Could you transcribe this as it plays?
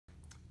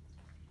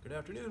Good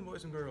afternoon,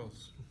 boys and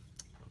girls.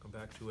 Welcome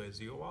back to a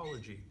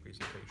zoology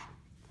presentation.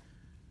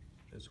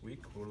 This week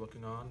we're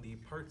looking on the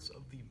parts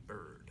of the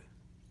bird.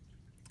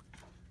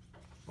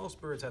 Most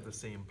birds have the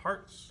same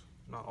parts.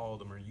 Not all of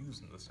them are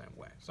used in the same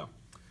way. So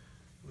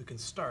we can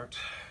start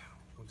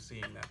with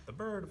seeing that the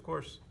bird, of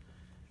course,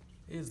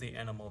 is the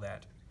animal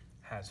that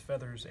has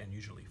feathers and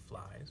usually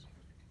flies.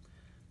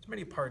 There's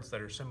many parts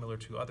that are similar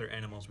to other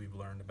animals we've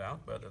learned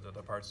about, but there are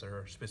the parts that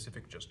are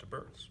specific just to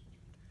birds.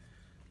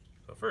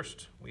 So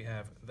first, we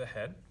have the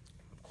head.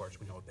 Of course,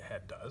 we know what the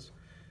head does.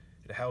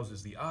 It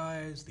houses the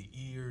eyes, the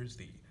ears,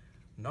 the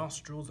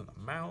nostrils, and the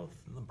mouth,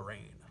 and the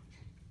brain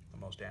of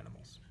most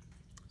animals.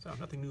 So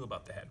nothing new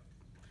about the head,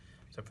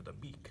 except for the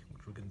beak,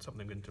 which we'll get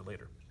something into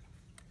later.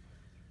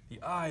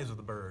 The eyes of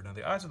the bird. Now,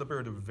 the eyes of the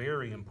bird are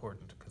very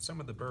important because some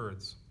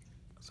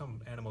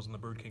animals in the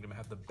bird kingdom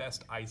have the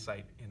best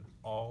eyesight in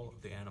all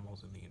of the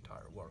animals in the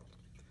entire world.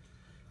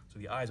 So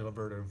the eyes of a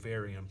bird are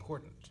very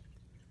important.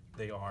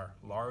 They are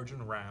large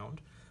and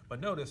round, but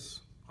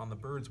notice on the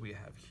birds we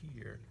have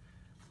here,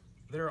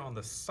 they're on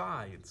the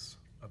sides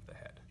of the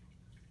head.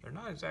 They're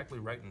not exactly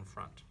right in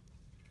front.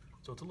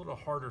 So it's a little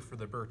harder for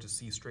the bird to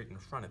see straight in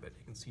front of it.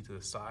 It can see to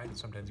the side and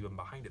sometimes even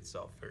behind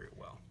itself very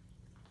well.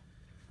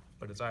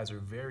 But its eyes are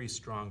very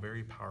strong,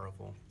 very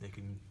powerful. They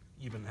can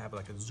even have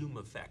like a zoom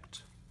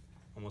effect,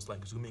 almost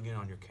like zooming in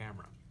on your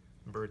camera.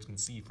 And birds can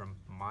see from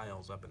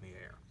miles up in the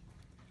air,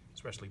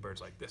 especially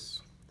birds like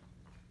this.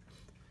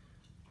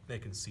 They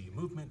can see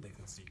movement, they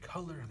can see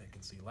color, they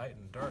can see light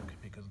and dark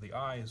because the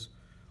eyes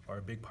are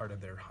a big part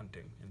of their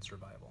hunting and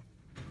survival.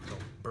 So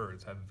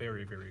birds have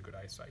very, very good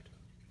eyesight.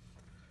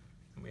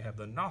 And we have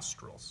the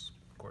nostrils.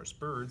 Of course,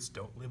 birds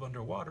don't live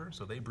underwater,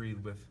 so they breathe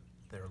with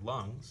their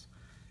lungs,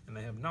 and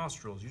they have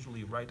nostrils,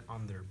 usually right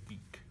on their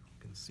beak. You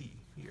can see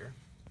here,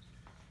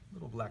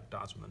 little black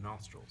dots on the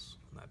nostrils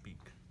on that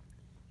beak.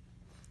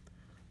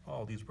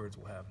 All these birds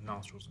will have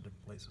nostrils in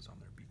different places on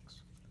their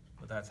beaks.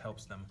 But that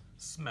helps them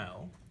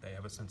smell. They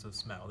have a sense of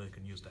smell they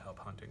can use to help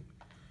hunting,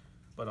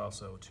 but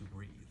also to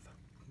breathe.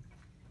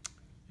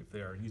 If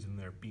they are using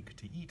their beak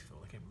to eat,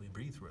 they can't really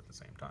breathe through it at the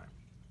same time.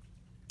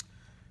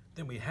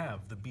 Then we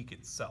have the beak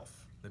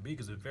itself. The beak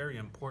is a very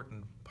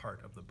important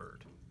part of the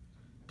bird.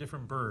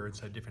 Different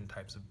birds have different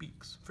types of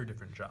beaks for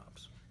different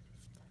jobs.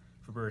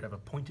 If a bird have a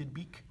pointed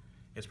beak,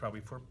 it's probably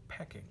for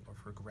pecking or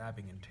for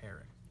grabbing and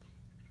tearing.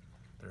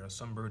 There are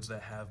some birds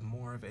that have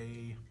more of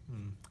a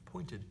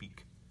pointed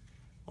beak,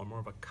 or more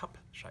of a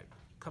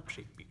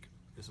cup-shaped beak.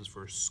 This is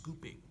for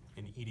scooping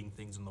and eating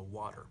things in the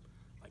water,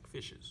 like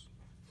fishes.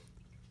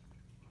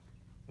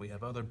 We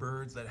have other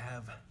birds that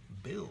have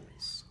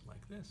bills,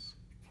 like this.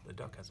 The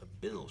duck has a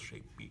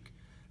bill-shaped beak,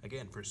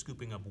 again, for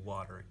scooping up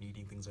water and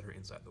eating things that are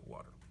inside the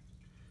water.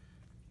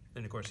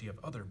 Then, of course, you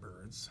have other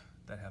birds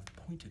that have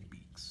pointed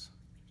beaks,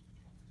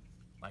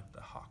 like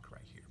the hawk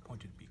right here,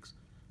 pointed beaks.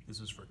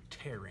 This is for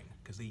tearing,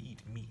 because they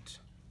eat meat.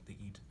 They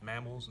eat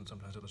mammals and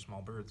sometimes other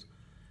small birds.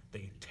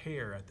 They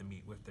tear at the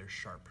meat with their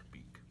sharp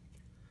beak.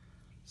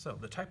 So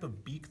the type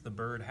of beak the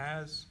bird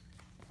has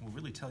will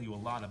really tell you a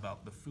lot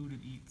about the food it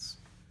eats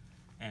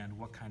and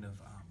what kind of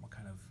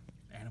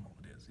animal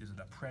it is. Is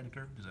it a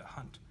predator? Does it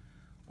hunt?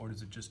 Or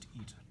does it just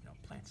eat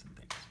plants and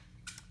things?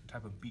 The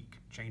type of beak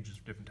changes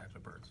for different types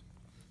of birds.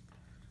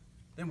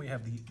 Then we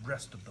have the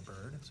rest of the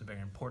bird. It's a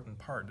very important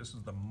part. This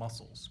is the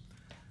muscles.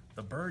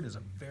 The bird is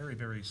a very,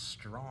 very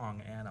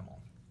strong animal.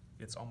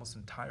 Its almost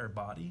entire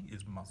body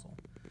is muscle.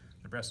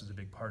 The breast is a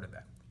big part of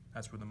that.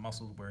 That's where the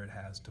muscles where it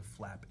has to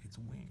flap its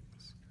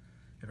wings.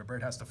 If a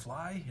bird has to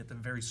fly, you have to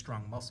have very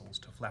strong muscles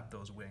to flap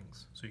those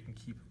wings so you can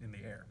keep in the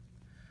air.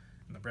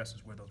 And the breast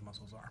is where those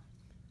muscles are.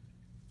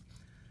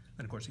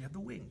 Then, of course, you have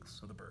the wings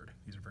of the bird.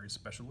 These are very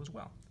special as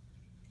well.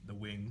 The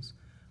wings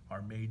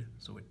are made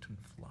so it can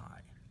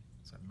fly.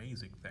 It's an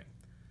amazing thing.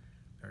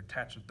 They're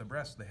attached at the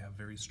breast. They have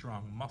very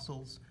strong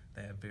muscles.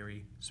 They have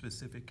very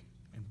specific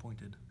and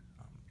pointed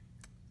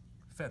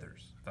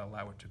feathers that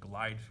allow it to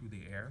glide through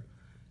the air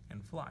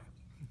and fly.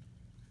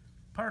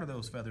 Part of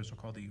those feathers are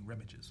called the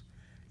remiges.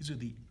 These are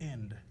the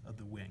end of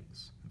the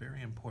wings.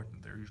 Very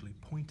important. They're usually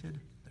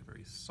pointed. They're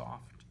very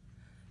soft.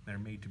 They're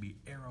made to be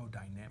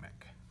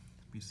aerodynamic.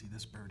 We see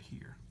this bird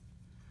here.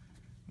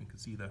 We can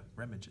see the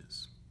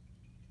remiges.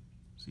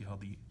 See how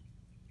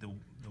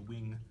the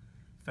wing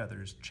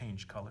feathers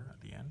change color at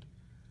the end.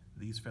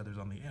 These feathers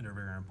on the end are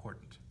very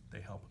important.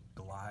 They help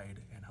glide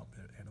and help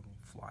the animal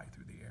fly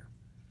through the air.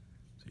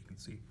 So you can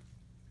see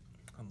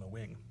on the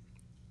wing,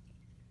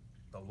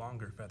 the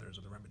longer feathers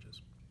are the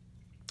remiges.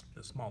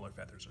 The smaller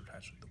feathers are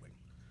attached to the wing.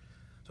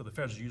 So the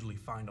feathers you usually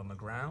find on the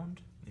ground.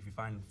 If you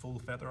find full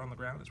feather on the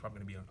ground, it's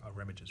probably going to be a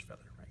remiges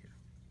feather right here.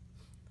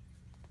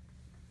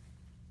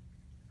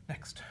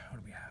 Next, what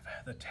do we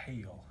have? The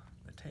tail.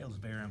 The tail is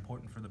very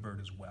important for the bird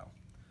as well.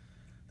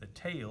 The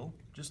tail,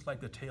 just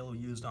like the tail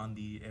used on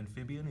the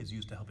amphibian is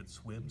used to help it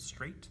swim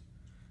straight,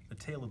 the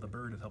tail of the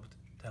bird is to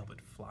help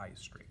it fly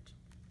straight.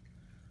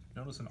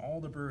 Notice in all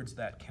the birds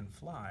that can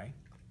fly,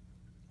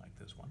 like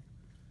this one,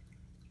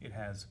 it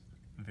has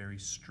very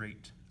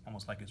straight,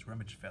 almost like its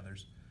remage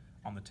feathers,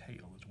 on the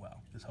tail as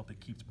well. This helps it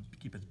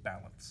keep its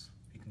balance.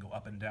 It can go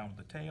up and down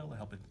with the tail to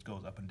help it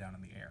goes up and down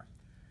in the air.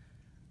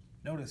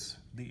 Notice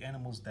the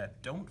animals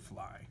that don't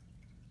fly,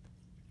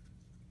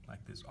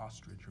 like this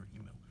ostrich or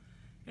emu.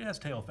 It has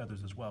tail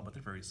feathers as well, but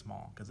they're very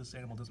small because this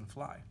animal doesn't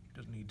fly. It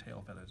doesn't need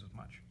tail feathers as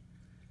much.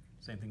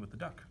 Same thing with the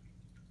duck.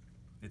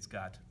 It's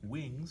got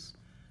wings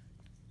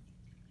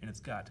and it's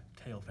got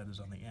tail feathers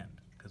on the end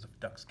because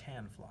ducks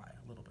can fly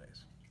a little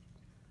ways.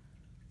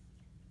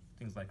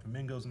 Things like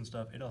flamingos and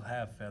stuff, it'll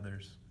have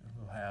feathers,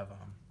 it'll have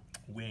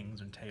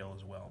wings and tail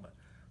as well, but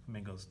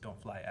flamingos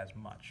don't fly as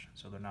much,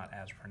 so they're not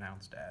as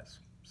pronounced as,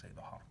 say,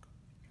 the hawk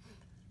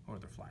or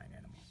other flying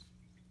animals.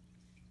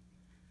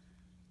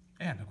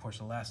 And of course,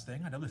 the last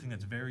thing, another thing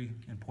that's very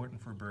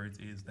important for birds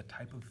is the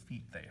type of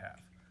feet they have,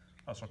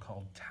 also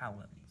called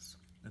talons.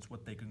 That's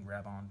what they can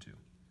grab onto.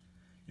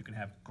 You can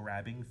have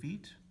grabbing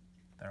feet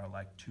that are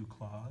like 2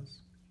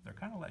 claws. They're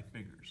kind of like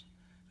fingers.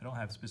 They don't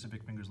have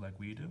specific fingers like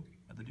we do,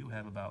 but they do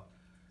have about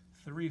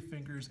 3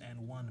 fingers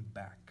and 1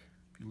 back.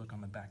 If you look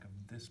on the back of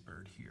this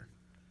bird here,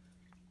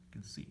 you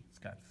can see it's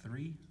got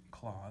 3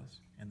 claws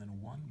and then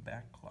 1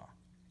 back claw.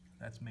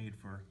 That's made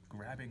for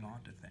grabbing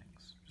onto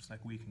things, just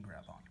like we can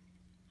grab on.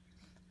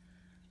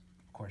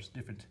 Of course,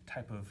 different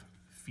type of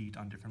feet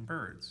on different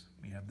birds.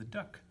 We have the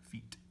duck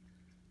feet.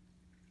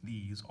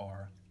 These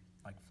are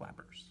like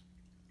flappers.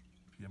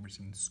 If you've ever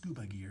seen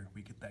scuba gear,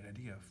 we get that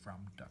idea from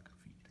duck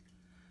feet.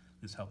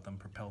 This helps them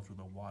propel through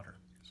the water,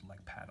 so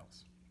like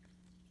paddles.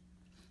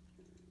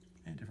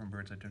 And different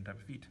birds have different type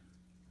of feet.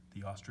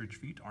 The ostrich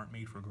feet aren't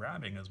made for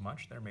grabbing as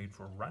much, they're made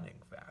for running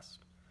fast.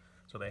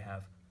 So they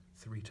have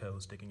 3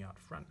 toes sticking out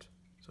front,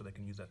 so they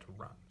can use that to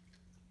run.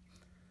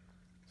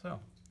 So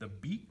the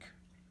beak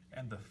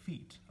and the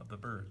feet of the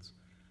birds,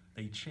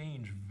 they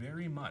change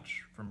very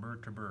much from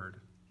bird to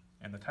bird,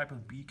 and the type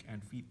of beak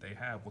and feet they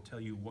have will tell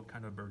you what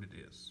kind of bird it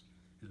is.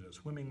 Is it a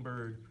swimming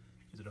bird?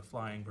 Is it a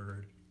flying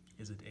bird?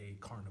 Is it a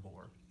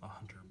carnivore, a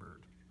hunter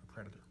bird, a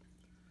predator?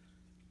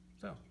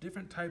 So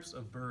different types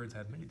of birds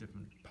have many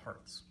different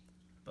parts,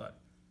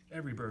 but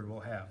every bird will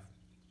have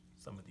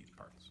some of these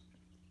parts.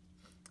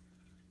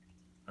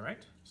 All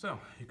right, so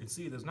you can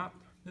see there's not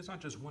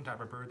just one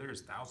type of bird,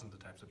 there's thousands of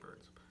types of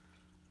birds.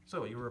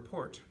 So your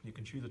report, you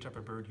can choose the type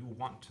of bird you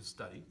want to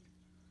study.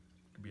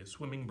 It could be a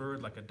swimming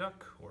bird like a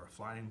duck, or a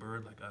flying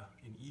bird like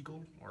an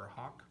eagle or a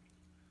hawk,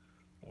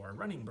 or a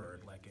running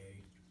bird like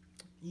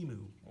a emu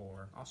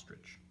or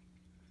ostrich.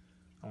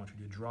 I want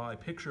you to draw a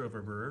picture of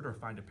a bird or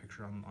find a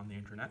picture on the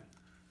internet,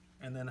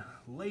 and then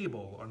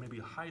label or maybe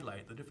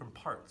highlight the different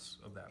parts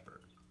of that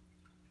bird,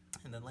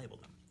 and then label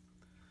them.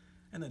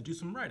 And then do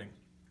some writing.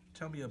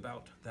 Tell me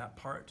about that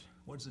part.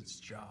 What is its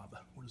job?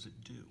 What does it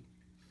do?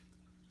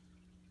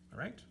 All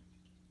right?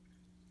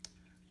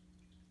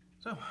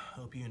 So, I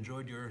hope you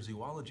enjoyed your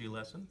zoology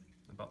lesson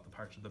about the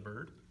parts of the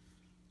bird.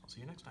 I'll see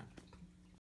you next time.